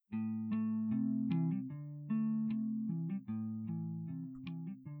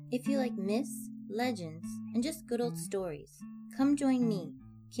If you like myths, legends, and just good old stories, come join me,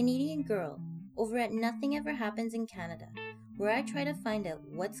 Canadian Girl, over at Nothing Ever Happens in Canada, where I try to find out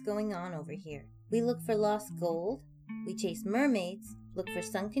what's going on over here. We look for lost gold, we chase mermaids, look for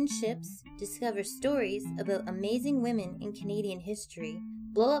sunken ships, discover stories about amazing women in Canadian history,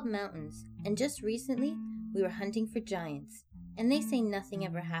 blow up mountains, and just recently, we were hunting for giants. And they say nothing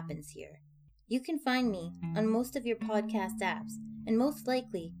ever happens here. You can find me on most of your podcast apps, and most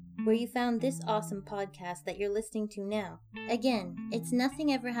likely where you found this awesome podcast that you're listening to now. Again, it's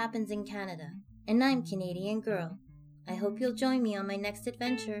Nothing Ever Happens in Canada, and I'm Canadian Girl. I hope you'll join me on my next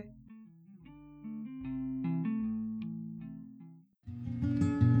adventure.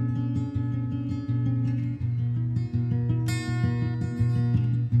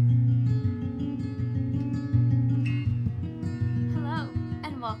 Hello,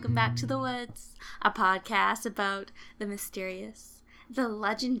 and welcome back to The Woods, a podcast about the mysterious, the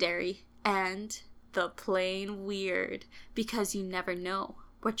legendary, and the plain weird, because you never know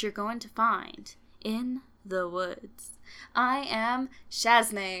what you're going to find in the woods. I am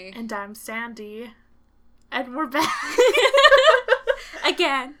Shazne. And I'm Sandy. And we're back.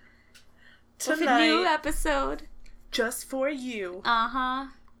 Again. Tonight, with a new episode. Just for you. Uh-huh.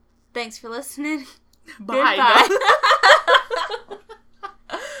 Thanks for listening. Bye. Goodbye.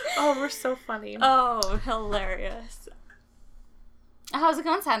 Oh, we're so funny. Oh, hilarious. How's it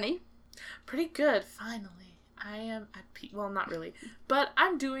going, Sandy? Pretty good, finally. I am at peace. Well, not really. But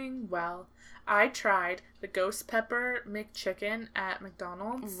I'm doing well. I tried the ghost pepper McChicken at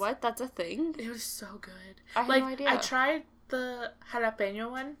McDonald's. What? That's a thing? It was so good. I had no idea. I tried the jalapeno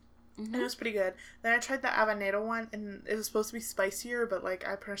one, and it was pretty good. Then I tried the habanero one, and it was supposed to be spicier, but,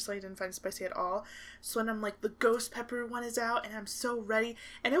 I personally didn't find it spicy at all. So then I'm the ghost pepper one is out, and I'm so ready.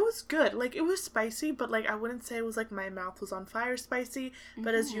 And it was good. It was spicy, but, I wouldn't say it was, my mouth was on fire spicy.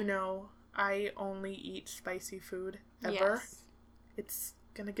 But as you know, I only eat spicy food ever. Yes. It's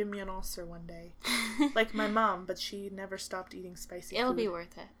gonna give me an ulcer one day. Like my mom, but she never stopped eating spicy It'll food. be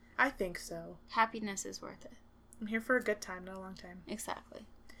worth it. I think so. Happiness is worth it. I'm here for a good time, not a long time. Exactly.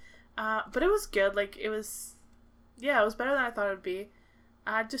 But it was good. It was better than I thought it would be.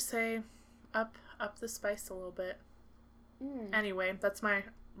 I'd just say up the spice a little bit. Anyway, that's my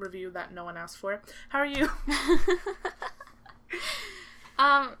review that no one asked for. How are you?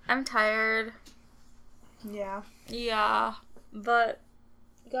 I'm tired. Yeah. Yeah, but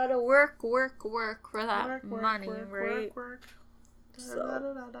gotta work for that money, right? Work.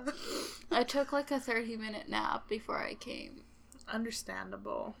 So, I took a 30-minute nap before I came.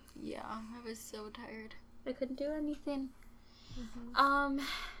 Understandable. Yeah, I was so tired. I couldn't do anything. Mm-hmm.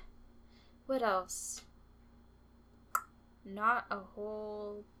 What else? Not a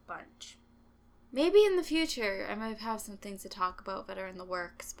whole bunch. Maybe in the future I might have some things to talk about that are in the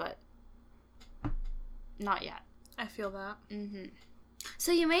works, but not yet. I feel that.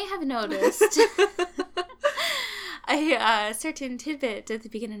 So you may have noticed a certain tidbit at the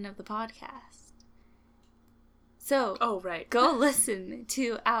beginning of the podcast. So, go listen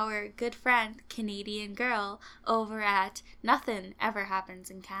to our good friend, Canadian Girl, over at Nothing Ever Happens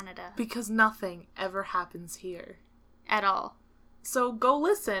in Canada. Because nothing ever happens here. At all. So go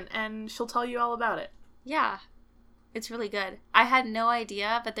listen, and she'll tell you all about it. Yeah. It's really good. I had no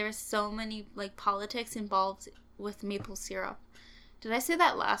idea, but there was so many, politics involved with maple syrup. Did I say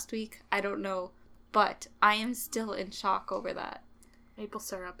that last week? I don't know. But I am still in shock over that. Maple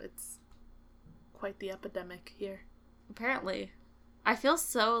syrup, it's quite the epidemic here. Apparently. I feel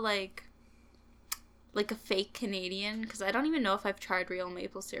so, like a fake Canadian, because I don't even know if I've tried real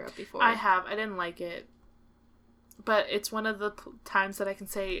maple syrup before. I have. I didn't like it. But it's one of the times that I can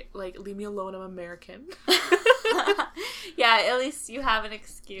say, leave me alone, I'm American. Yeah, at least you have an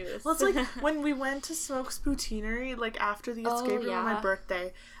excuse. Well, it's when we went to Smoke's Poutineery, after the escape room on my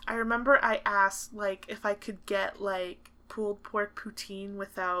birthday, I remember I asked, if I could get, pulled pork poutine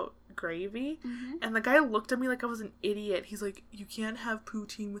without gravy. And the guy looked at me like I was an idiot. He's like, you can't have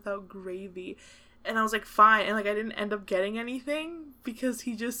poutine without gravy. And I was like, fine. And, I didn't end up getting anything because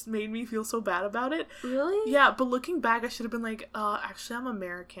he just made me feel so bad about it. Really? Yeah, but looking back, I should have been like, actually, I'm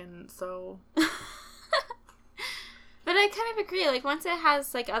American, so... But I kind of agree. Once it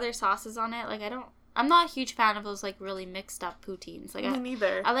has, other sauces on it, I'm not a huge fan of those, really mixed up poutines. Me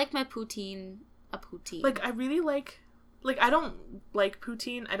neither. I like my poutine a poutine. I really like... I don't like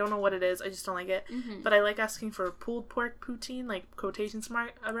poutine. I don't know what it is. I just don't like it. But I like asking for pulled pork poutine, quotations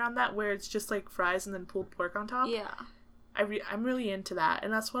mark around that, where it's just, fries and then pulled pork on top. Yeah. I'm really into that,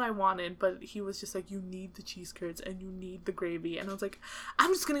 and that's what I wanted, but he was just like, you need the cheese curds, and you need the gravy, and I was like,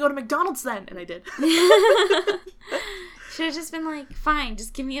 I'm just gonna go to McDonald's then, and I did. Should have just been like, fine,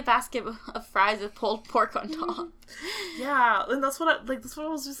 just give me a basket of fries with pulled pork on top. Yeah, and that's what I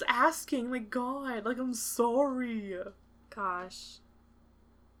was just asking. Like, God, like, I'm sorry. Gosh.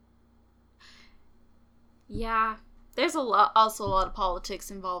 Yeah. There's also a lot of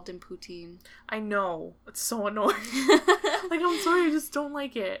politics involved in poutine. I know. It's so annoying. Like, I'm sorry, I just don't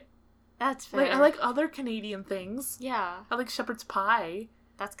like it. That's fair. Like, I like other Canadian things. Yeah. I like shepherd's pie.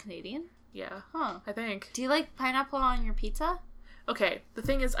 That's Canadian? Yeah. Huh. I think. Do you like pineapple on your pizza? Okay, the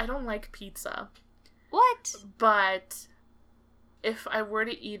thing is, I don't like pizza. What? But if I were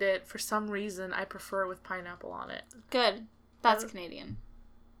to eat it, for some reason, I prefer it with pineapple on it. Good. That's Canadian.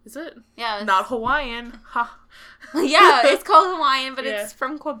 Is it? Yeah. Not Hawaiian. Ha. Yeah, it's called Hawaiian, but it's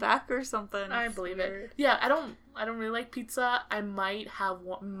from Quebec or something. I believe it. Yeah, I don't really like pizza. I might have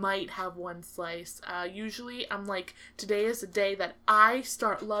one slice. Usually I'm like, today is the day that I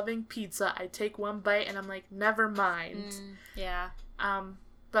start loving pizza. I take one bite and I'm like, never mind. Yeah.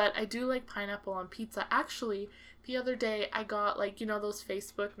 But I do like pineapple on pizza. Actually, the other day I got, like, you know, those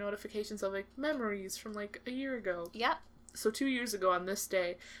Facebook notifications of, like, memories from, like, a year ago. Yep. So 2 years ago on this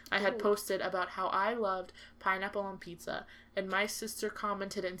day, I had posted about how I loved pineapple on pizza. And my sister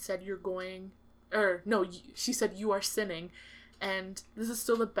commented and said, she said, you are sinning. And this is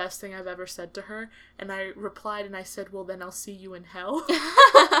still the best thing I've ever said to her. And I replied and I said, well, then I'll see you in hell.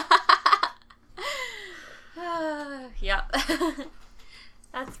 Yeah.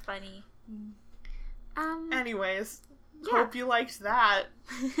 That's funny. Anyways, hope you liked that.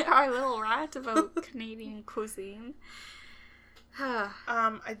 Our little rant about Canadian cuisine.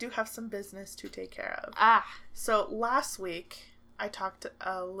 I do have some business to take care of. So last week I talked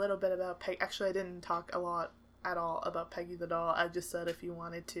a little bit about Peggy. Actually, I didn't talk a lot at all about Peggy the doll. I just said if you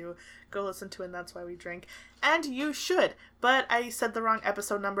wanted to go listen to it, and that's why we drink. And you should. But I said the wrong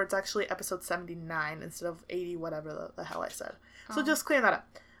episode number. It's actually episode 79 instead of 80, whatever the hell I said. So just clear that up.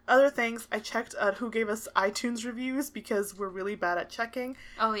 Other things, I checked who gave us iTunes reviews because we're really bad at checking.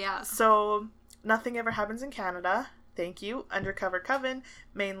 Oh, yeah. So, Nothing Ever Happens in Canada. Thank you. Undercover Coven,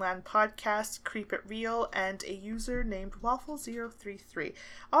 Mainland Podcast, Creep It Real, and a user named Waffle033.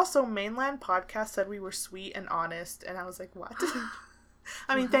 Also, Mainland Podcast said we were sweet and honest, and I was like, what?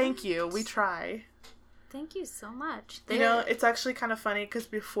 I mean, thank you. We try. Thank you so much. You know, it's actually kind of funny because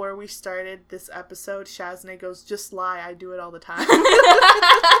before we started this episode, Shazne goes, just lie, I do it all the time.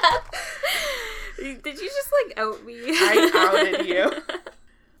 Did you just, like, out me? I outed you.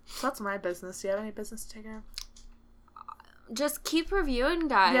 So that's my business. Do you have any business to take care of? Just keep reviewing,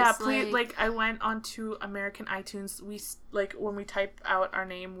 guys. Yeah, please. Like, I went onto American iTunes. We, like, when we type out our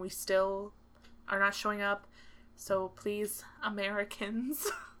name, we still are not showing up. So please,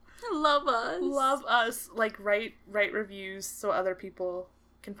 Americans, love us. Like, write reviews so other people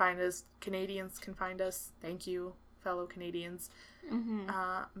can find us. Canadians can find us. Thank you, fellow Canadians. Mm-hmm.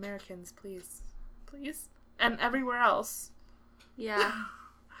 Americans, please, and everywhere else. Yeah.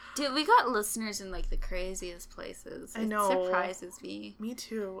 Dude, we got listeners in, like, the craziest places. I know. It surprises me. Me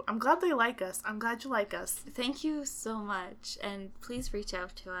too. I'm glad they like us. I'm glad you like us. Thank you so much. And please reach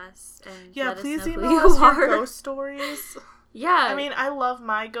out to us. And yeah, let please us know email who us you are. your ghost stories. Yeah. I mean, I love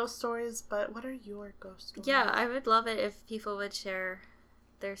my ghost stories, but what are your ghost stories? Yeah, I would love it if people would share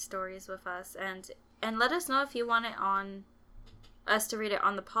their stories with us. And let us know if you want it on us to read it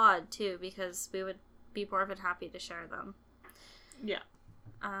on the pod, too, because we would be more than happy to share them. Yeah.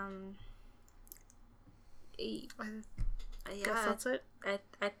 I guess that's it.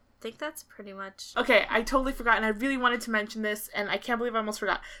 I think that's pretty much... Okay, I totally forgot, and I really wanted to mention this, and I can't believe I almost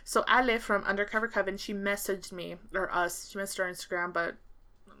forgot. So Ale from Undercover Coven, she messaged me, or us, she messaged our Instagram, but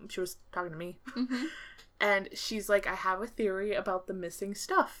she was talking to me. Mm-hmm. And she's like, I have a theory about the missing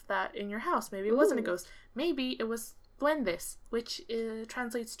stuff that in your house. Maybe it wasn't a ghost. Maybe it was duendes, which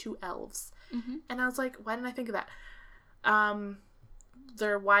translates to elves. Mm-hmm. And I was like, why didn't I think of that?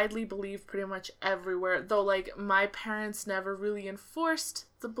 They're widely believed pretty much everywhere. Though, like, my parents never really enforced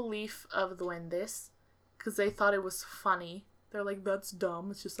the belief of duendes because they thought it was funny. They're like, that's dumb.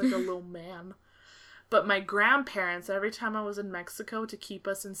 It's just like a little man. But my grandparents, every time I was in Mexico to keep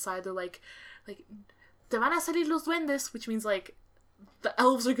us inside, they're like, te van a salir los duendes, which means, like, the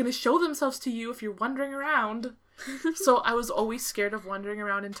elves are going to show themselves to you if you're wandering around. So I was always scared of wandering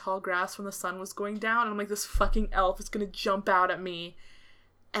around in tall grass when the sun was going down. And I'm like, this fucking elf is going to jump out at me.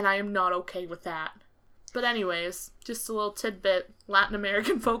 And I am not okay with that. But anyways, just a little tidbit. Latin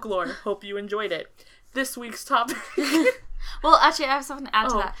American folklore. Hope you enjoyed it. This week's topic. Well, actually, I have something to add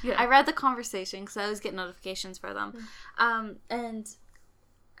to that. Yeah. I read the conversation because I always get notifications for them. And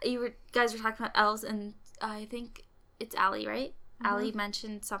guys were talking about elves, and I think it's Allie, right? Allie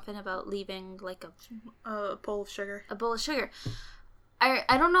mentioned something about leaving like a bowl of sugar. A bowl of sugar.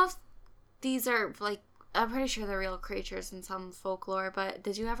 I don't know if these are like, I'm pretty sure they're real creatures in some folklore, but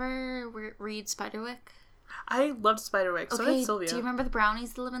did you ever read Spiderwick? I loved Spiderwick. So did Sylvia. Do you remember the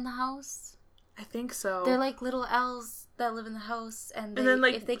brownies that live in the house? I think so. They're like little elves that live in the house, and then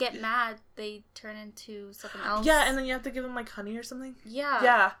like, if they get mad, they turn into something else. Yeah, and then you have to give them like honey or something. Yeah.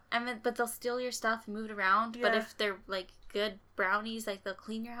 Yeah. But they'll steal your stuff and move it around. Yeah. But if they're like good brownies, like they'll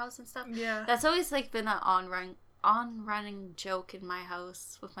clean your house and stuff. Yeah. That's always like been an on-running joke in my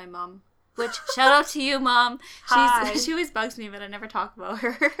house with my mom. Which, shout out to you, Mom. Hi. She always bugs me, but I never talk about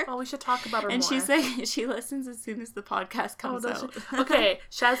her. Oh, we should talk about her more. And she's like, she listens as soon as the podcast comes out. Okay,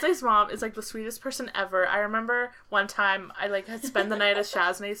 Shaznay's mom is like the sweetest person ever. I remember one time I like had spent the night at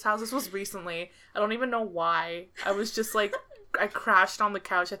Shaznay's house. This was recently. I don't even know why. I was just like, I crashed on the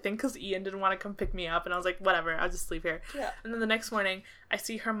couch, I think because Ian didn't want to come pick me up, and I was like, whatever, I'll just sleep here. Yeah. And then the next morning, I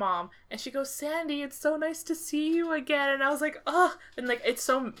see her mom, and she goes, Sandy, it's so nice to see you again. And I was like, ugh. And like, it's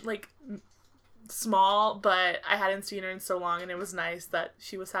so like small, but I hadn't seen her in so long, and it was nice that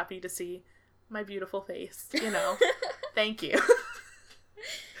she was happy to see my beautiful face, you know. Thank you.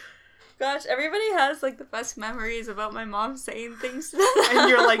 Gosh, everybody has like the best memories about my mom saying things to them. And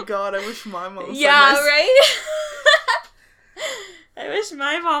you're like, God, I wish my mom said this. Right? I wish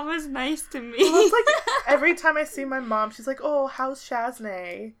my mom was nice to me. Well, it's like every time I see my mom, she's like, oh, how's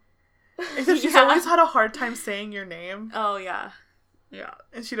Shaznay? Except she's always had a hard time saying your name. Oh, yeah. Yeah.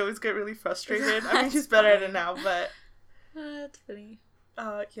 And she'd always get really frustrated. I mean, she's better at it now, but... That's funny.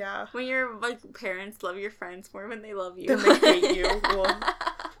 Yeah. When your like parents love your friends more when they love you. Then they hate you. Well.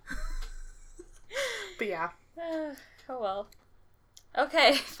 But yeah. Oh, well.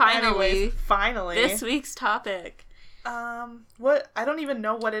 Okay, finally. Anyways, finally. This week's topic. What? I don't even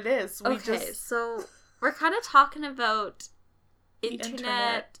know what it is. So we're kind of talking about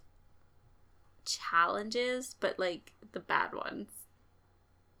internet challenges, but like the bad ones.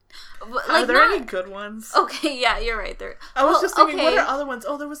 Like, are there any good ones? Okay, yeah, you're right. I was just thinking, what are other ones?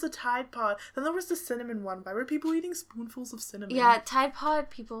 Oh, there was the Tide Pod. Then there was the cinnamon one. Why were people eating spoonfuls of cinnamon? Yeah, Tide Pod,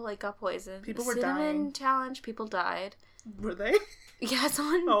 people like got poisoned. People were cinnamon dying. challenge, people died. Were they? Yeah,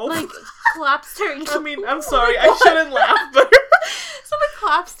 someone like collapsed her. I mean, I'm sorry, I shouldn't laugh, but someone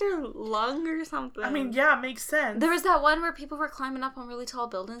collapsed their lung or something. I mean, yeah, it makes sense. There was that one where people were climbing up on really tall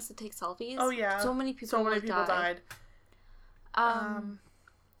buildings to take selfies. Oh yeah, so many people died.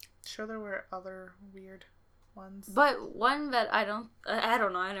 Sure, there were other weird ones, but one that I don't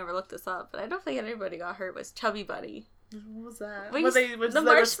know. I never looked this up, but I don't think anybody got hurt. Was Chubby Buddy. What was that? The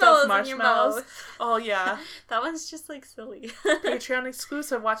marshmallows in your mouth. Oh yeah, that one's just like silly. Patreon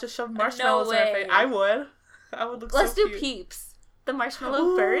exclusive. Watch us shove marshmallows in our face. I would look. Let's so do cute. Peeps. The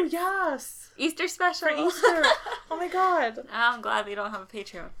marshmallow bird. Yes. Easter special. For Easter. Oh my god. I'm glad we don't have a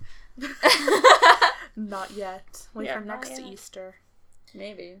Patreon. Not yet. Wait for next Easter.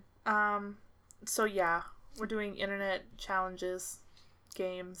 Maybe. So yeah, we're doing internet challenges,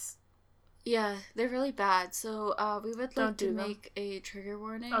 games. Yeah, they're really bad. So we would like to make a trigger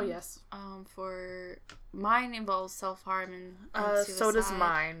warning. Oh yes. For mine involves self-harm and suicide. So does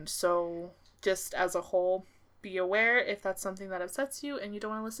mine. So just as a whole, be aware if that's something that upsets you and you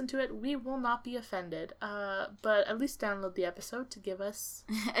don't want to listen to it. We will not be offended. But at least download the episode to give us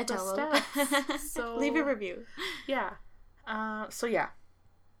a the download. stats. So leave a review. Yeah. So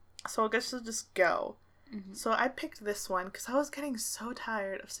I guess we'll just go. Mm-hmm. So I picked this one because I was getting so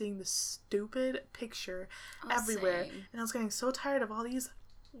tired of seeing this stupid picture everywhere. Same. And I was getting so tired of all these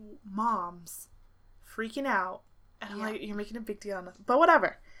moms freaking out. And I'm like, you're making a big deal on it. But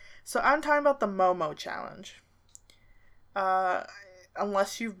whatever. So I'm talking about the Momo challenge.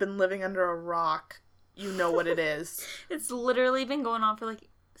 Unless you've been living under a rock, you know what it is. It's literally been going on for like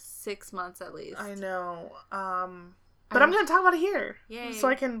 6 months at least. I know. But I'm going to talk about it here. Yay. So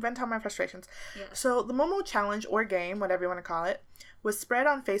I can vent out my frustrations. Yes. So the Momo challenge, or game, whatever you want to call it, was spread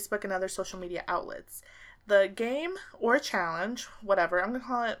on Facebook and other social media outlets. The game or challenge, whatever, I'm going to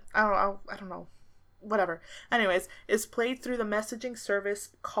call it, I don't know, whatever. Anyways, is played through the messaging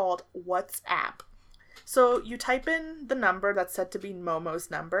service called WhatsApp. So you type in the number that's said to be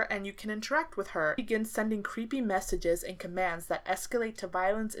Momo's number, and you can interact with her. Begin sending creepy messages and commands that escalate to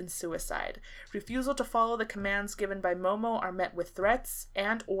violence and suicide. Refusal to follow the commands given by Momo are met with threats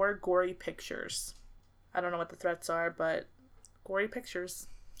and or gory pictures. I don't know what the threats are, but gory pictures.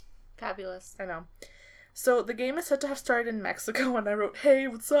 Fabulous. I know. So the game is said to have started in Mexico, and I wrote, hey,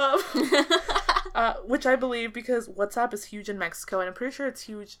 what's up? Which I believe because WhatsApp is huge in Mexico, and I'm pretty sure it's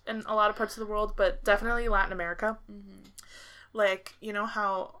huge in a lot of parts of the world, but definitely Latin America. Mm-hmm. Like, you know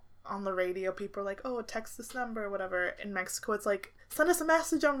how on the radio, people are like, oh, text this number or whatever. In Mexico, it's like, send us a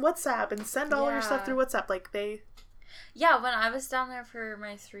message on WhatsApp and send all your stuff through WhatsApp. Like, they... Yeah, when I was down there for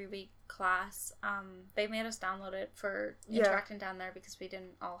my 3-week class, they made us download it for interacting down there because we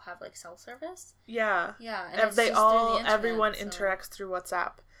didn't all have, like, cell service. Yeah. Yeah. And everyone interacts through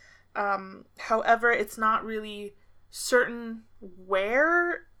WhatsApp. However, it's not really certain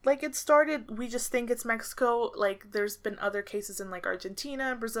where, like, it started. We just think it's Mexico. Like, there's been other cases in, like,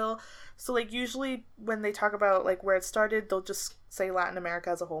 Argentina and Brazil. So, like, usually when they talk about, like, where it started, they'll just say Latin America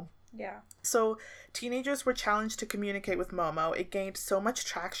as a whole. Yeah. So, teenagers were challenged to communicate with Momo. It gained so much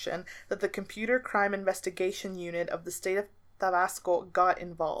traction that the Computer Crime Investigation Unit of the state of Tabasco got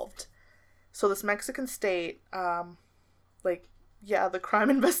involved. So, this Mexican state, the Crime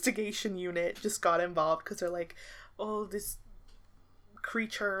Investigation Unit just got involved because they're like, oh, this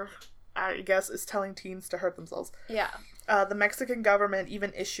creature, I guess, is telling teens to hurt themselves. Yeah. The Mexican government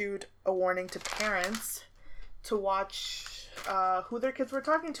even issued a warning to parents to watch who their kids were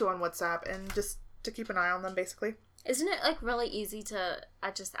talking to on WhatsApp and just to keep an eye on them, basically. Isn't it, like, really easy to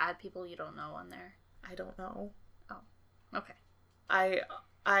just add people you don't know on there? I don't know. Oh, okay.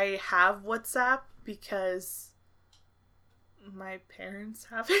 I have WhatsApp because my parents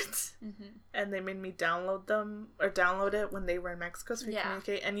have it, and they made me download it when they were in Mexico so we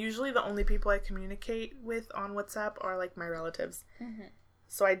communicate. And usually the only people I communicate with on WhatsApp are, like, my relatives.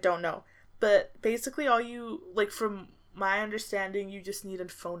 So I don't know. But basically all you, like, from my understanding, you just need a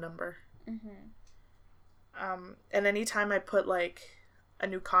phone number. And anytime I put, like, a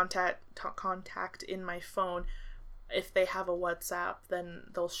new contact in my phone, if they have a WhatsApp, then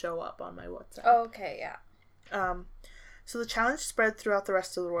they'll show up on my WhatsApp. Oh, okay, yeah. So the challenge spread throughout the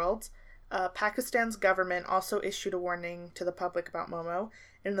rest of the world. Pakistan's government also issued a warning to the public about Momo.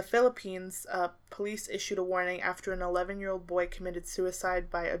 In the Philippines, police issued a warning after an 11-year-old boy committed suicide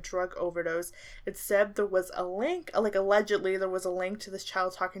by a drug overdose. It said there was a link, like, allegedly there was a link to this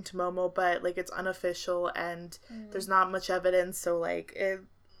child talking to Momo, but, like, it's unofficial and there's not much evidence, so, like, it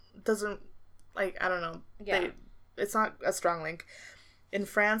doesn't, like, I don't know. Yeah. It's not a strong link. In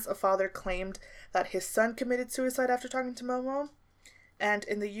France, a father claimed that his son committed suicide after talking to Momo. And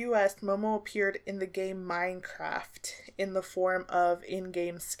in the US, Momo appeared in the game Minecraft in the form of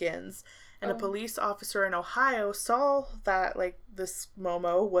in-game skins. And a police officer in Ohio saw that, like, this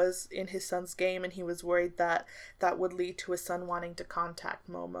Momo was in his son's game, and he was worried that that would lead to his son wanting to contact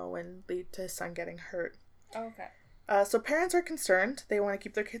Momo and lead to his son getting hurt. Okay. So parents are concerned. They want to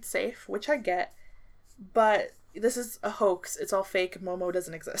keep their kids safe, which I get. But this is a hoax. It's all fake. Momo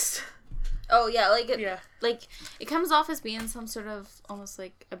doesn't exist. Oh, yeah, like, it comes off as being some sort of, almost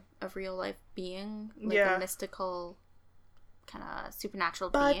like a real-life being, like a mystical, kind of supernatural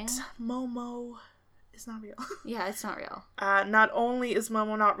being. But Momo is not real. Yeah, it's not real. Not only is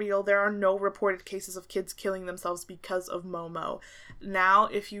Momo not real, there are no reported cases of kids killing themselves because of Momo. Now,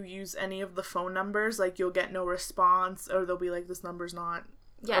 if you use any of the phone numbers, like, you'll get no response, or they'll be like, this number's not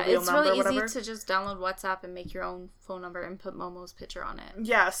Yeah, it's really easy to just download WhatsApp and make your own phone number and put Momo's picture on it.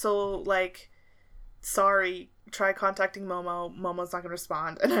 Yeah, so, like, sorry, try contacting Momo. Momo's not going to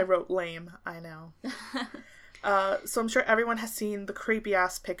respond. And I wrote lame. I know. So I'm sure everyone has seen the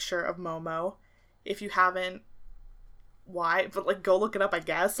creepy-ass picture of Momo. If you haven't, why? But, like, go look it up, I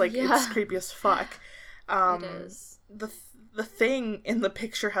guess. Like, it's creepy as fuck. It is. The thing in the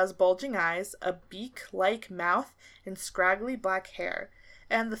picture has bulging eyes, a beak-like mouth, and scraggly black hair.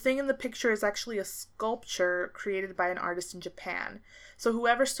 And the thing in the picture is actually a sculpture created by an artist in Japan. So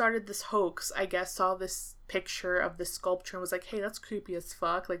whoever started this hoax, I guess, saw this picture of this sculpture and was like, hey, that's creepy as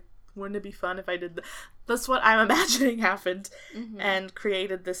fuck. Like, wouldn't it be fun if I did that? That's what I'm imagining happened. And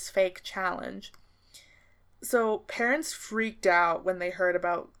created this fake challenge. So parents freaked out when they heard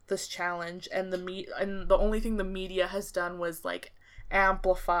about this challenge, and the only thing the media has done was, like,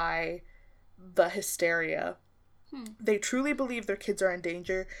 amplify the hysteria. They truly believe their kids are in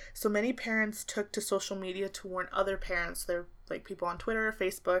danger, so many parents took to social media to warn other parents. They're, like, people on Twitter,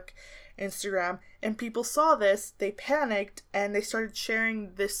 Facebook, Instagram, and people saw this, they panicked, and they started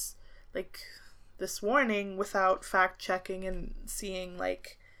sharing this, like, this warning without fact-checking and seeing,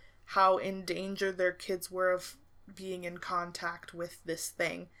 like, how in danger their kids were of being in contact with this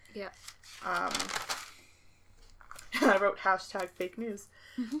thing. Yeah. I wrote #fake news.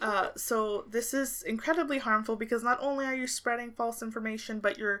 So this is incredibly harmful because not only are you spreading false information,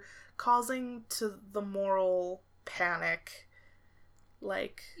 but you're causing to the moral panic.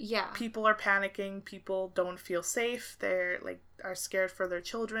 Like, people are panicking, people don't feel safe, they're, like, are scared for their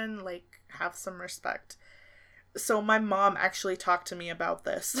children, like, have some respect. So my mom actually talked to me about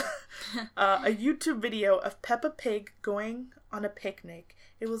this. A YouTube video of Peppa Pig going on a picnic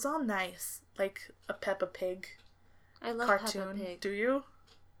It was all nice, like a Peppa Pig I love cartoon. Peppa Pig. Do you?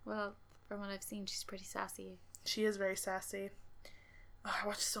 Well, from what I've seen, she's pretty sassy. She is very sassy. Oh, I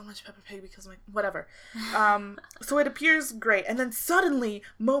watched so much Peppa Pig because I'm like, whatever. So it appears great. And then suddenly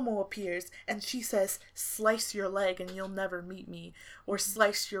Momo appears and she says, slice your leg and you'll never meet me. Or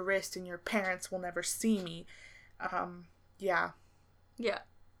slice your wrist and your parents will never see me. Yeah. Yeah.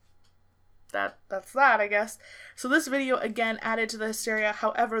 That's that, I guess. So this video, again, added to the hysteria.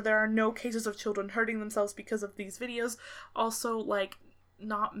 However, there are no cases of children hurting themselves because of these videos. Also, like,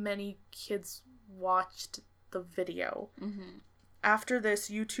 not many kids watched the video. Mm-hmm. After this,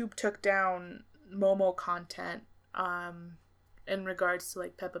 YouTube took down Momo content in regards to,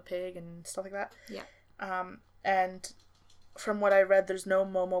 like, Peppa Pig and stuff like that. Yeah. And from what I read, there's no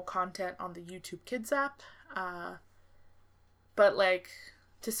Momo content on the YouTube Kids app. But, like,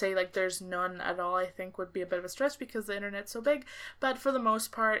 to say, like, there's none at all, I think would be a bit of a stretch because the internet's so big. But for the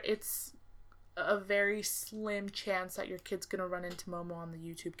most part, it's a very slim chance that your kid's gonna run into Momo on the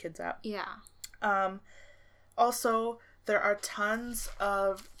YouTube Kids app. Yeah. Also, there are tons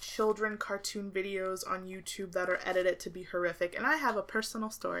of children cartoon videos on YouTube that are edited to be horrific. And I have a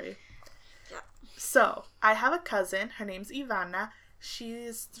personal story. Yeah. So, I have a cousin. Her name's Ivana.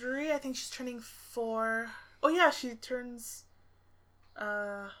 She's 3. I think she's turning 4. Oh, yeah, she turns...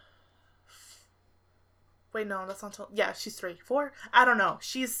 wait, no, that's not until... Yeah, she's 3. 4? I don't know.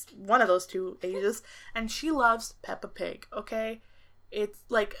 She's one of those two ages. And she loves Peppa Pig, okay? It's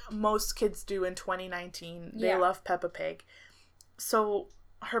like most kids do in 2019. They love Peppa Pig. So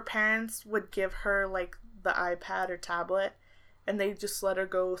her parents would give her, like, the iPad or tablet, and they just let her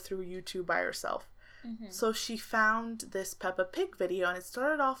go through YouTube by herself. Mm-hmm. So she found this Peppa Pig video, and it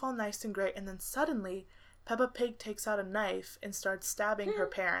started off all nice and great, and then suddenly... Peppa Pig takes out a knife and starts stabbing her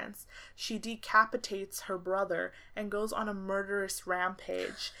parents. She decapitates her brother and goes on a murderous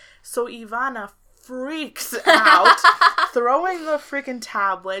rampage. So Ivana freaks out, throwing the freaking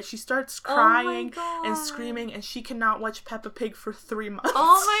tablet. She starts crying and screaming, and she cannot watch Peppa Pig for 3 months.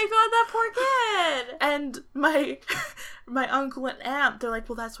 Oh my god, that poor kid! And my uncle and aunt, they're like,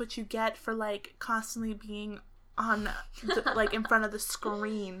 well, that's what you get for, like, constantly being on, like, in front of the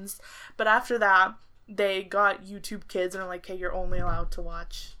screens. But after that... they got YouTube Kids and are like, hey, you're only allowed to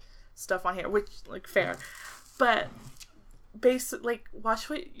watch stuff on here, which, like, fair. But, basically, like, watch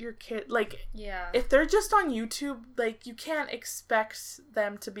what your kid, like, if they're just on YouTube, like, you can't expect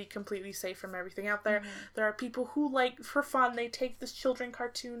them to be completely safe from everything out there. Mm-hmm. There are people who, like, for fun, they take this children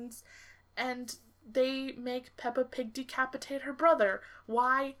cartoons and they make Peppa Pig decapitate her brother.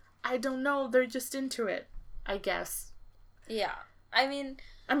 Why? I don't know. They're just into it, I guess. Yeah. I mean...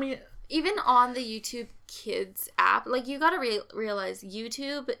 even on the YouTube Kids app, like, you gotta realize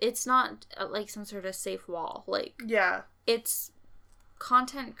YouTube, it's not, like, some sort of safe wall. Like, yeah. It's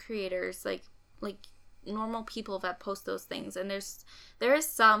content creators, like normal people that post those things. And there is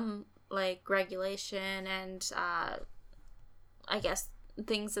some, like, regulation and, I guess,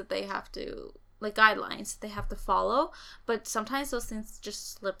 things that they have to, like, guidelines that they have to follow. But sometimes those things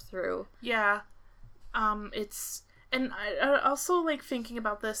just slip through. Yeah. And I also, like, thinking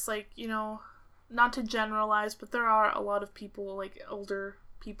about this, like, you know, not to generalize, but there are a lot of people, like, older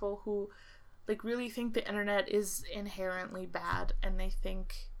people who, like, really think the internet is inherently bad, and they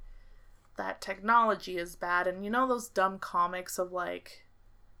think that technology is bad. And you know those dumb comics of, like,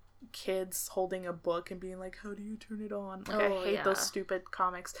 kids holding a book and being like, how do you turn it on? Like, I hate those stupid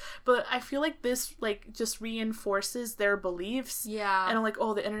comics. But I feel like this, like, just reinforces their beliefs. Yeah. And I'm like,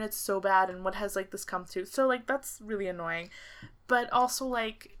 oh, the internet's so bad, and what has, like, this come to? So, like, that's really annoying. But also,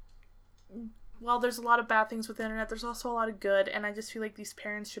 like, while there's a lot of bad things with the internet, there's also a lot of good, and I just feel like these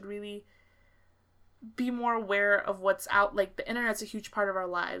parents should really be more aware of what's out. Like, the internet's a huge part of our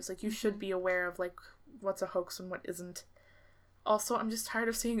lives. Like, you should be aware of, like, what's a hoax and what isn't. Also, I'm just tired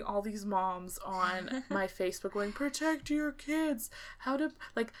of seeing all these moms on my Facebook going, protect your kids.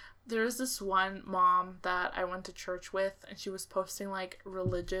 Like, there's this one mom that I went to church with, and she was posting, like,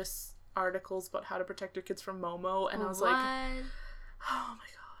 religious articles about how to protect your kids from Momo, and I was like, oh my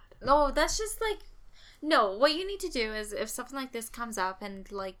god. No, that's just, like, no, what you need to do is, if something like this comes up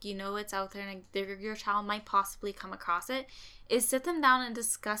and, like, you know it's out there and your child might possibly come across it, is sit them down and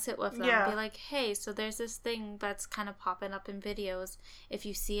discuss it with them. Yeah. Be like, hey, so there's this thing that's kind of popping up in videos. If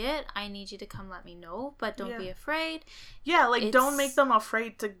you see it, I need you to come let me know, but don't be afraid. Yeah, like, don't make them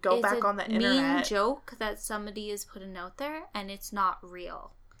afraid to go back on the internet. It's a mean joke that somebody is putting out there, and it's not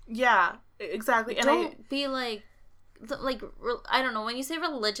real. Yeah, exactly. And don't be like, I don't know, when you say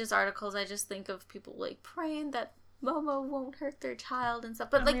religious articles, I just think of people, like, praying that Momo won't hurt their child and stuff.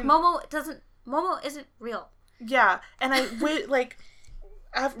 But, Momo isn't real. Yeah, and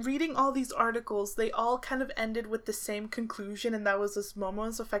reading all these articles, they all kind of ended with the same conclusion, and that was this Momo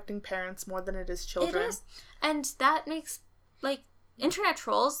is affecting parents more than it is children. It is. And that makes, like, internet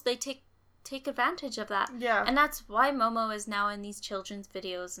trolls, they take advantage of that. Yeah. And that's why Momo is now in these children's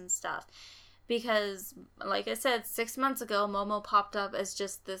videos and stuff. Because, like I said, 6 months ago, Momo popped up as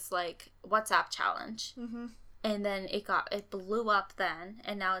just this, like, WhatsApp challenge. Mm-hmm. And then it blew up then,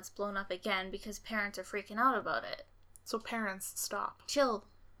 and now it's blown up again because parents are freaking out about it. So parents, stop. Chill,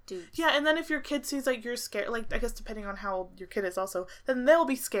 dude. Yeah, and then if your kid sees, like, you're scared, like, I guess depending on how old your kid is also, then they'll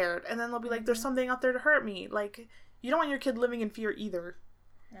be scared, and then they'll be like, there's something out there to hurt me. Like, you don't want your kid living in fear either.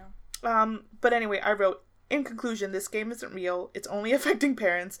 No. But anyway, I wrote, in conclusion, this game isn't real. It's only affecting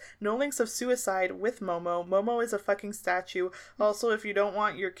parents. No links of suicide with Momo. Momo is a fucking statue. Also, if you don't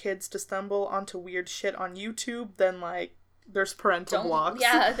want your kids to stumble onto weird shit on YouTube, then, like, there's parental blocks.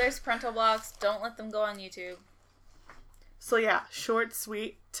 Yeah, there's parental blocks. Don't let them go on YouTube. So yeah, short,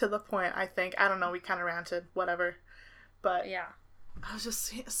 sweet, to the point, I think. I don't know, we kind of ranted, whatever. But yeah. I was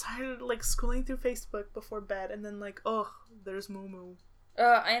just excited, like, scrolling through Facebook before bed, and then, like, oh, there's Momo.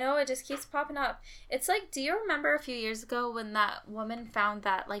 I know, it just keeps popping up. It's like, do you remember a few years ago when that woman found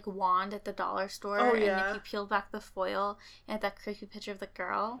that, like, wand at the dollar store? Oh, yeah. And if you peeled back the foil, and had that creepy picture of the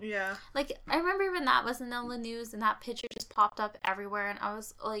girl? Yeah. Like, I remember when that was in the news, and that picture just popped up everywhere, and I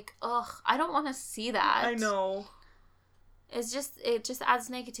was like, ugh, I don't want to see that. I know. It just adds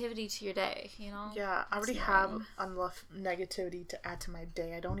negativity to your day, you know? Yeah, I already have enough negativity to add to my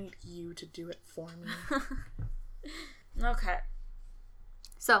day. I don't need you to do it for me. Okay.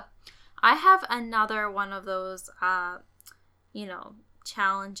 So, I have another one of those,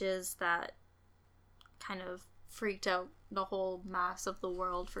 challenges that kind of freaked out the whole mass of the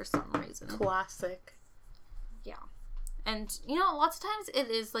world for some reason. Classic. Yeah. And, lots of times it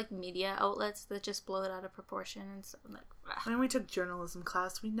is, like, media outlets that just blow it out of proportion and so, like, when we took journalism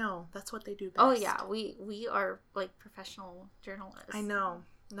class, we know that's what they do best. Oh, yeah. We are, like, professional journalists. I know.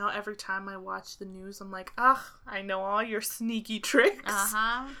 Now every time I watch the news, I'm like, ugh, I know all your sneaky tricks.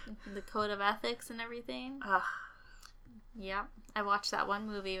 Uh-huh. The code of ethics and everything. Ugh. Yeah. I watched that one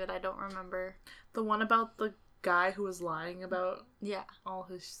movie, but I don't remember. The one about the guy who was lying about all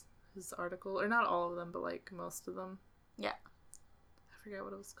his article. Or not all of them, but, like, most of them. Yeah. I forget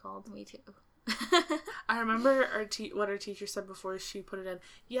what it was called. Me too. I remember what our teacher said before she put it in.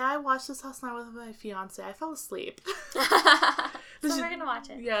 Yeah, I watched this last night with my fiance. I fell asleep. So we're gonna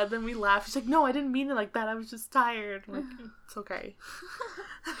watch it. Yeah, then we laughed. She's like, no, I didn't mean it like that. I was just tired. I'm like, it's okay.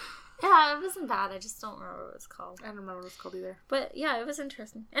 Yeah, it wasn't bad. I just don't remember what it was called. I don't remember what it was called either. But yeah, it was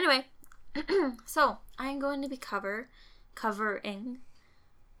interesting. Anyway, so I'm going to be covering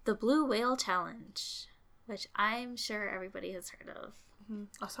the Blue Whale Challenge, which I'm sure everybody has heard of. Mm-hmm.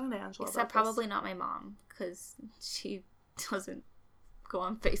 I was talking to Angela Except probably not my mom, because she doesn't go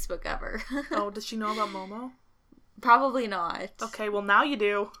on Facebook ever. Oh, does she know about Momo? Probably not. Okay, well now you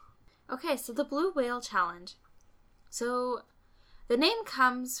do. Okay, so the Blue Whale Challenge. So, the name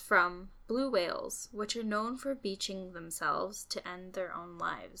comes from blue whales, which are known for beaching themselves to end their own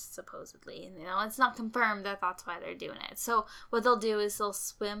lives, supposedly. And, it's not confirmed that that's why they're doing it. So, what they'll do is they'll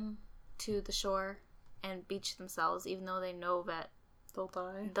swim to the shore and beach themselves, even though they know that they'll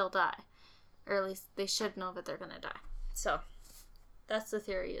die. Or at least they should know that they're gonna die. So, that's the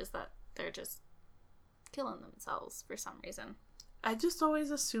theory, is that they're just killing themselves for some reason. I just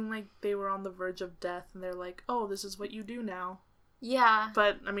always assume, like, they were on the verge of death, and they're like, oh, this is what you do now. Yeah.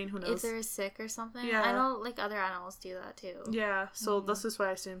 But, I mean, who knows? If they're sick or something. Yeah. I know, like, other animals do that, too. Yeah, so that's just what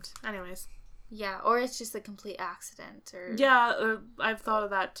I assumed. Anyways. Yeah, or it's just a complete accident, or... Yeah, I've thought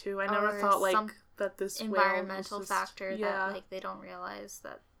of that, too. I never thought, like, that this environmental whale factor that, like, they don't realize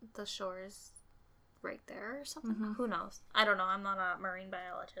that the shore is right there or something. Mm-hmm. Who knows? I don't know. I'm not a marine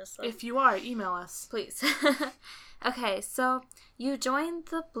biologist. So. If you are, email us. Please. Okay, so you joined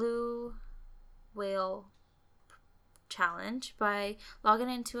the Blue Whale Challenge by logging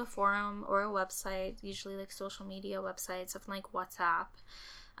into a forum or a website, usually like social media websites, something like WhatsApp.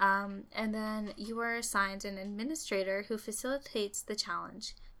 And then you are assigned an administrator who facilitates the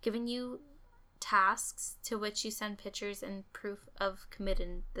challenge, giving you tasks to which you send pictures and proof of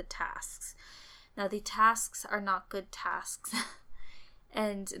committing the tasks. Now, the tasks are not good tasks.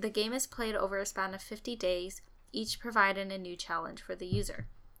 And the game is played over a span of 50 days, each providing a new challenge for the user.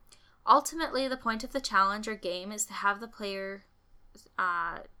 Ultimately, the point of the challenge or game is to have the player...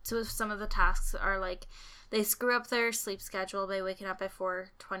 so some of the tasks are like, they screw up their sleep schedule by waking up at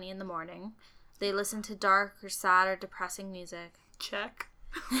 4:20 in the morning. They listen to dark or sad or depressing music. Check.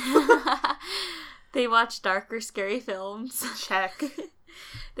 They watch dark or scary films. Check.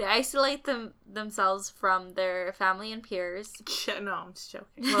 They isolate themselves from their family and peers. No, I'm just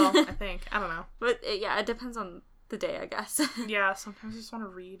joking. Well, I think. I don't know. But yeah, it depends on the day, I guess. Yeah, sometimes I just want to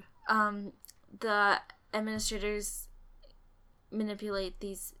read. The administrators manipulate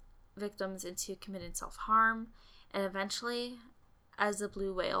these victims into committing self-harm, and eventually, as a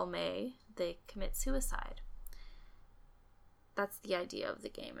blue whale may, they commit suicide. That's the idea of the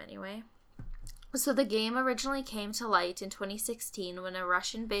game, anyway. So the game originally came to light in 2016 when a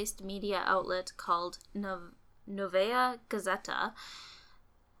Russian-based media outlet called Novaya Gazeta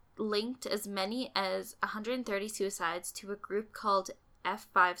linked as many as 130 suicides to a group called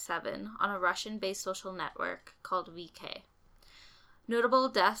F57 on a Russian-based social network called VK. Notable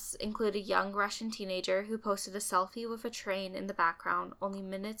deaths include a young Russian teenager who posted a selfie with a train in the background only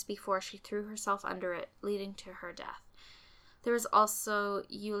minutes before she threw herself under it, leading to her death. There was also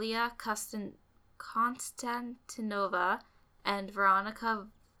Yulia Konstantinova and Veronika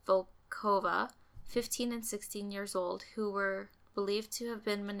Volkova, 15 and 16 years old, who were believed to have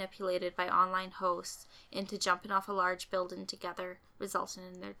been manipulated by online hosts into jumping off a large building together, resulting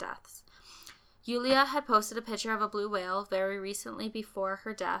in their deaths. Yulia had posted a picture of a blue whale very recently before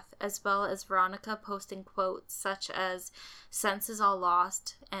her death, as well as Veronica posting quotes such as, "Sense is all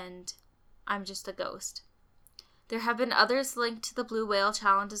lost," and "I'm just a ghost." There have been others linked to the blue whale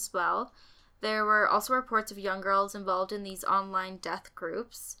challenge as well. There were also reports of young girls involved in these online death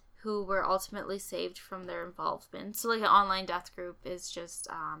groups who were ultimately saved from their involvement. So, like, an online death group is just,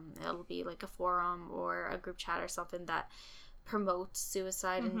 it'll be like a forum or a group chat or something that promotes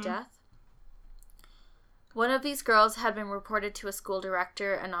suicide and death. One of these girls had been reported to a school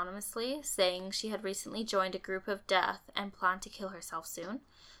director anonymously, saying she had recently joined a group of death and planned to kill herself soon.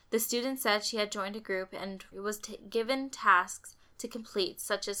 The student said she had joined a group and was given tasks to complete,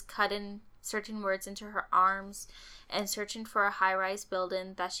 such as cutting certain words into her arms and searching for a high-rise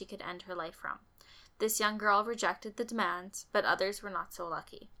building that she could end her life from. This young girl rejected the demands, but others were not so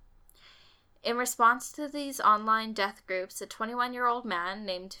lucky. In response to these online death groups, a 21-year-old man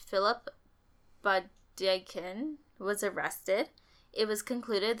named Philip Badaikin was arrested. It was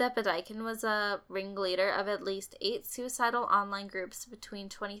concluded that Badaikin was a ringleader of at least 8 suicidal online groups between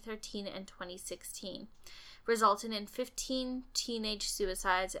 2013 and 2016, resulting in 15 teenage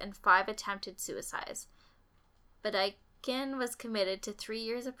suicides and 5 attempted suicides. Badaikin was committed to 3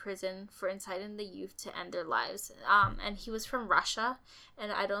 years of prison for inciting the youth to end their lives. And he was from Russia,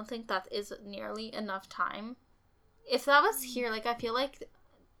 and I don't think that is nearly enough time. If that was here, like, I feel like...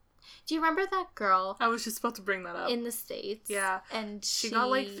 Do you remember that girl? I was just about to bring that up. In the States? Yeah. And she got,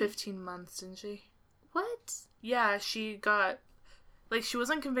 like, 15 months, didn't she? What? Yeah, she got... Like, she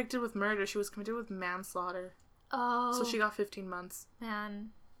wasn't convicted with murder. She was convicted with manslaughter. Oh. So she got 15 months.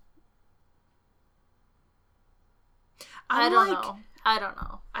 Man. I don't know.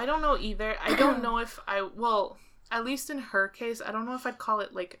 I don't know either. I don't know if I... Well, at least in her case, I don't know if I'd call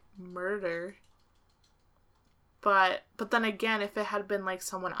it, like, murder. But then again, if it had been, like,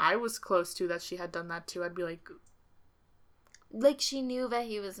 someone I was close to that she had done that to, I'd be like... Like, she knew that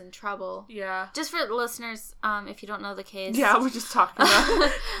he was in trouble. Yeah. Just for the listeners, if you don't know the case. Yeah, we're just talking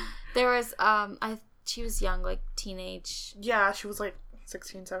about there was, she was young, like, teenage. Yeah, she was, like,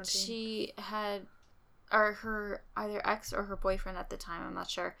 16, 17. She had, or her, either ex or her boyfriend at the time, I'm not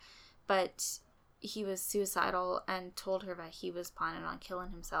sure. But he was suicidal and told her that he was planning on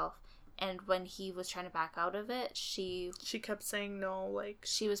killing himself. And when he was trying to back out of it, she kept saying no, like...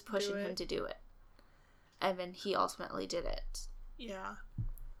 She was pushing him to do it. And then he ultimately did it. Yeah.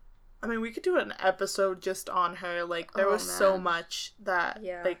 I mean, we could do an episode just on her. Like, there was so much that,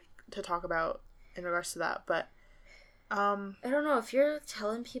 like, to talk about in regards to that. But, I don't know. If you're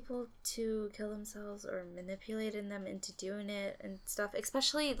telling people to kill themselves or manipulating them into doing it and stuff,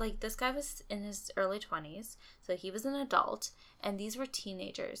 especially, like, this guy was in his early 20s, so he was an adult, and these were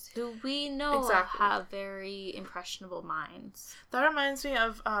teenagers who we know have very impressionable minds. That reminds me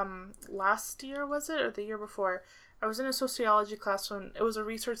of, last year, was it? Or the year before? I was in a sociology class when it was a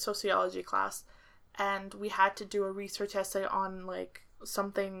research sociology class, and we had to do a research essay on, like,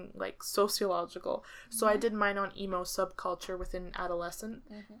 something, like, sociological. So I did mine on emo subculture within adolescent.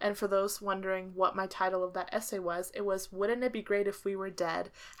 And for those wondering what my title of that essay was, it was, "Wouldn't it be great if we were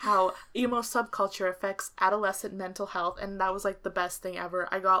dead? How emo subculture affects adolescent mental health." And that was, like, the best thing ever.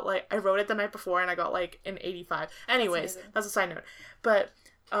 I wrote it the night before and I got, like, an 85. Anyways, that's a side note. But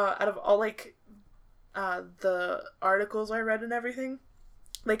out of all, like, the articles I read and everything,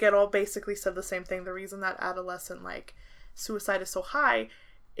 like, it all basically said the same thing. The reason that adolescent, like, suicide is so high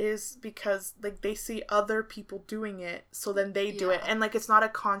is because, like, they see other people doing it, so then they do it. And, like, it's not a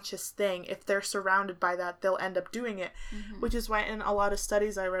conscious thing. If they're surrounded by that, they'll end up doing it. Mm-hmm. Which is why in a lot of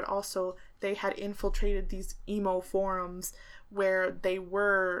studies I read also, they had infiltrated these emo forums where they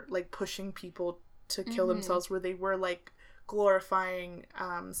were, like, pushing people to kill themselves, where they were, like, glorifying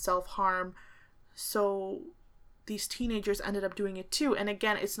self-harm. So these teenagers ended up doing it too. And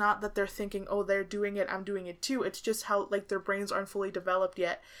again, it's not that they're thinking, oh, they're doing it, I'm doing it too. It's just how, like, their brains aren't fully developed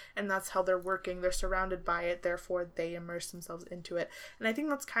yet, and that's how they're working. They're surrounded by it, therefore they immerse themselves into it. And I think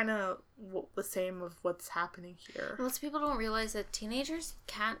that's kind of the same of what's happening here. Most people don't realize that teenagers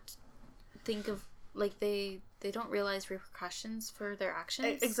can't think of, like, they don't realize repercussions for their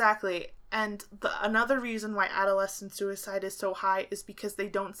actions. Exactly. And another reason why adolescent suicide is so high is because they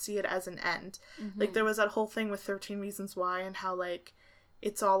don't see it as an end. Mm-hmm. Like, there was that whole thing with 13 Reasons Why and how, like,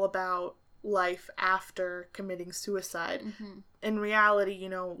 it's all about life after committing suicide. Mm-hmm. In reality, you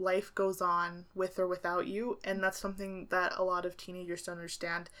know, life goes on with or without you, and that's something that a lot of teenagers don't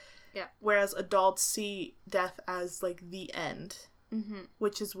understand. Yeah. Whereas adults see death as, like, the end. Mm-hmm.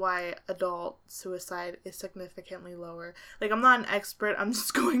 Which is why adult suicide is significantly lower. Like, I'm not an expert. I'm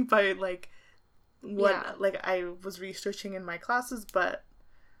just going by, like, what like I was researching in my classes, but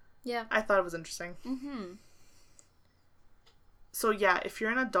I thought it was interesting. Mm-hmm. So yeah, if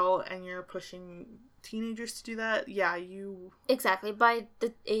you're an adult and you're pushing teenagers to do that, you exactly, by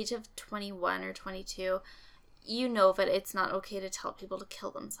the age of 21 or 22, you know that it's not okay to tell people to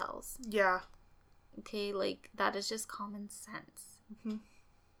kill themselves. Yeah. Okay, like, that is just common sense. Mm-hmm.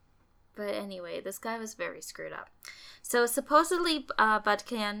 But anyway, this guy was very screwed up. So supposedly,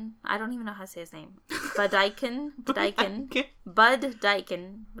 Budkin, I don't even know how to say his name. Bud Daikin.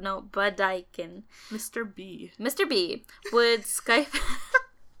 Mr. B would Skype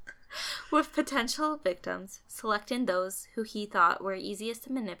with potential victims, selecting those who he thought were easiest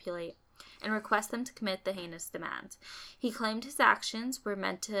to manipulate, and request them to commit the heinous demands. He claimed his actions were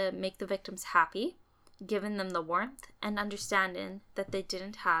meant to make the victims happy, giving them the warmth and understanding that they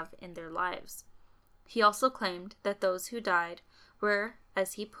didn't have in their lives. He also claimed that those who died were,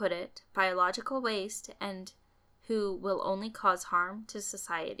 as he put it, biological waste and who will only cause harm to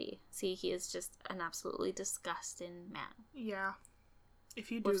society. See, he is just an absolutely disgusting man. Yeah.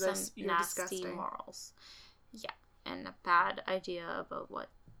 If you do this, you're nasty disgusting. Morals. Yeah, and a bad idea about what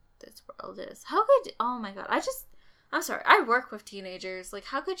this world is. How could... Oh my god, I'm sorry, I work with teenagers. Like,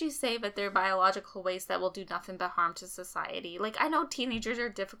 how could you say that they're biological waste that will do nothing but harm to society? Like, I know teenagers are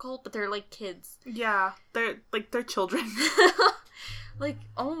difficult, but they're, like, kids. Yeah, they're children. Like,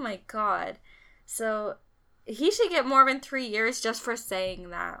 oh my god. So, he should get more than 3 years just for saying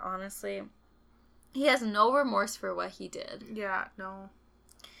that, honestly. He has no remorse for what he did. Yeah, no.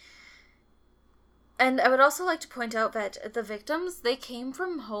 And I would also like to point out that the victims, they came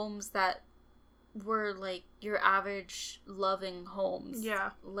from homes that were, like, your average loving homes.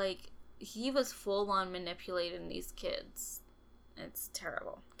 Yeah. Like, he was full on manipulating these kids. It's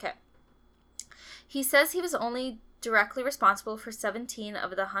terrible. Okay. He says he was only directly responsible for 17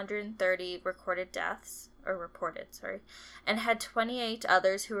 of the 130 reported, and had 28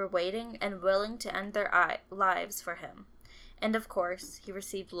 others who were waiting and willing to end their lives for him. And of course, he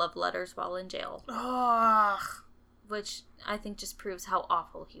received love letters while in jail. Ugh. Which I think just proves how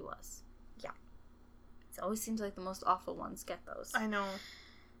awful he was. It always seems like the most awful ones get those. I know.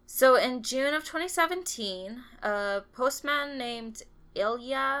 So in June of 2017, a postman named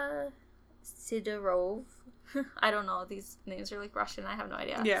Ilya Sidorov, I don't know, these names are like Russian, I have no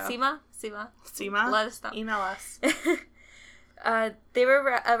idea. Yeah. Sima? Let us know. Email us. They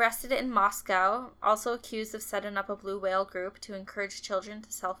were arrested in Moscow, also accused of setting up a blue whale group to encourage children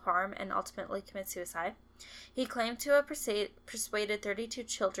to self-harm and ultimately commit suicide. He claimed to have persuaded 32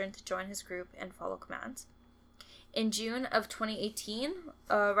 children to join his group and follow commands. In June of 2018,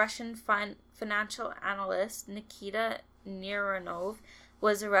 Russian financial analyst Nikita Niranov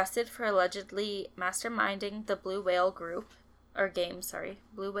was arrested for allegedly masterminding the Blue Whale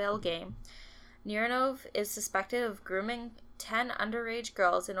game. Niranov is suspected of grooming 10 underage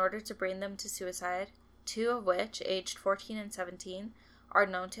girls in order to bring them to suicide, 2 of which, aged 14 and 17, are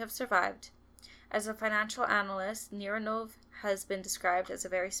known to have survived. As a financial analyst, Niranov has been described as a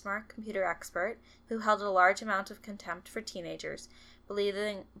very smart computer expert who held a large amount of contempt for teenagers,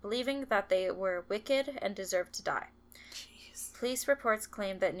 believing that they were wicked and deserved to die. Jeez. Police reports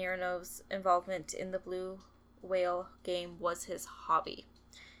claim that Niranov's involvement in the Blue Whale game was his hobby.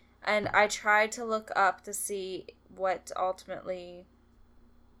 And I tried to look up to see what ultimately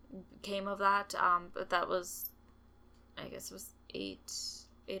came of that, but that was, I guess it was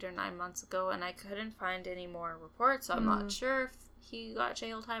 8 or 9 months ago, and I couldn't find any more reports, so I'm not sure if he got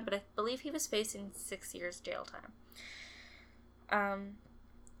jail time, but I believe he was facing 6 years jail time.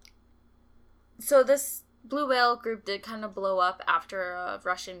 So this Blue Whale group did kind of blow up after a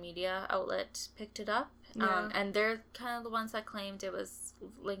Russian media outlet picked it up. Yeah. And they're kind of the ones that claimed it was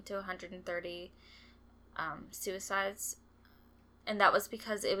linked to 130 suicides. And that was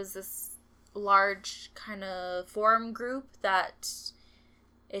because it was this large kind of forum group that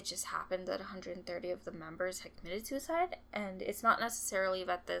it just happened that 130 of the members had committed suicide. And it's not necessarily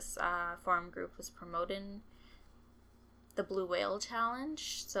that this forum group was promoting the Blue Whale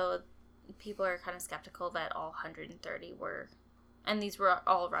Challenge. So people are kind of skeptical that all 130 were, and these were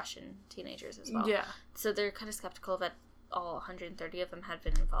all Russian teenagers as well. Yeah. So they're kind of skeptical that all 130 of them had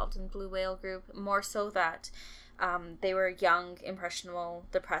been involved in Blue Whale group, more so that they were young, impressionable,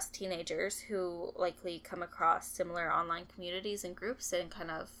 depressed teenagers who likely come across similar online communities and groups and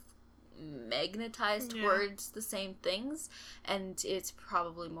kind of magnetized towards the same things. And it's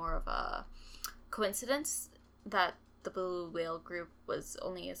probably more of a coincidence that the Blue Whale group was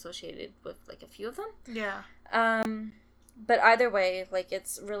only associated with, like, a few of them. Yeah. But either way, like,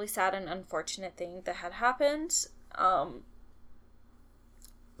 it's a really sad and unfortunate thing that had happened.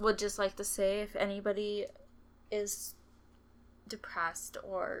 Would just like to say, if anybody is depressed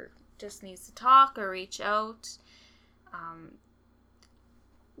or just needs to talk or reach out,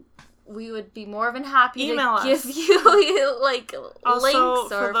 we would be more than happy Email to us. give you, like, also,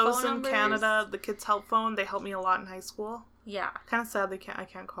 links or for those phone in numbers. Canada, the Kids Help Phone, they helped me a lot in high school. Yeah. Kind of sad I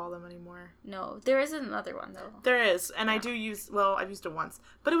can't call them anymore. No, there is another one, though. There is, and I do use, well, I've used it once,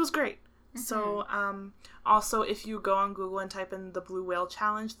 but it was great. Mm-hmm. So, also, if you go on Google and type in the Blue Whale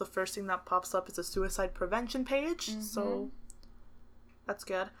Challenge, the first thing that pops up is a suicide prevention page, so that's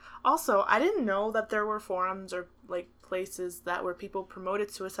good. Also, I didn't know that there were forums or, like, places that where people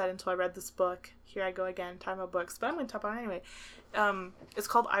promoted suicide until I read this book. Here I go again, talking about books, but I'm going to talk about it anyway. It's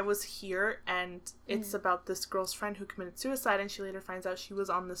called I Was Here, and it's about this girl's friend who committed suicide, and she later finds out she was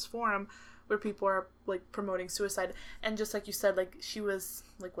on this forum where people are, like, promoting suicide. And just like you said, like, she was,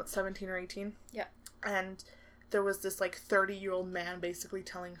 like, what, 17 or 18? Yeah. And there was this, like, 30-year-old man basically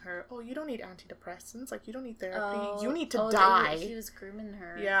telling her, oh, you don't need antidepressants, like, you don't need therapy, you need to die. He was grooming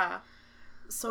her. Yeah.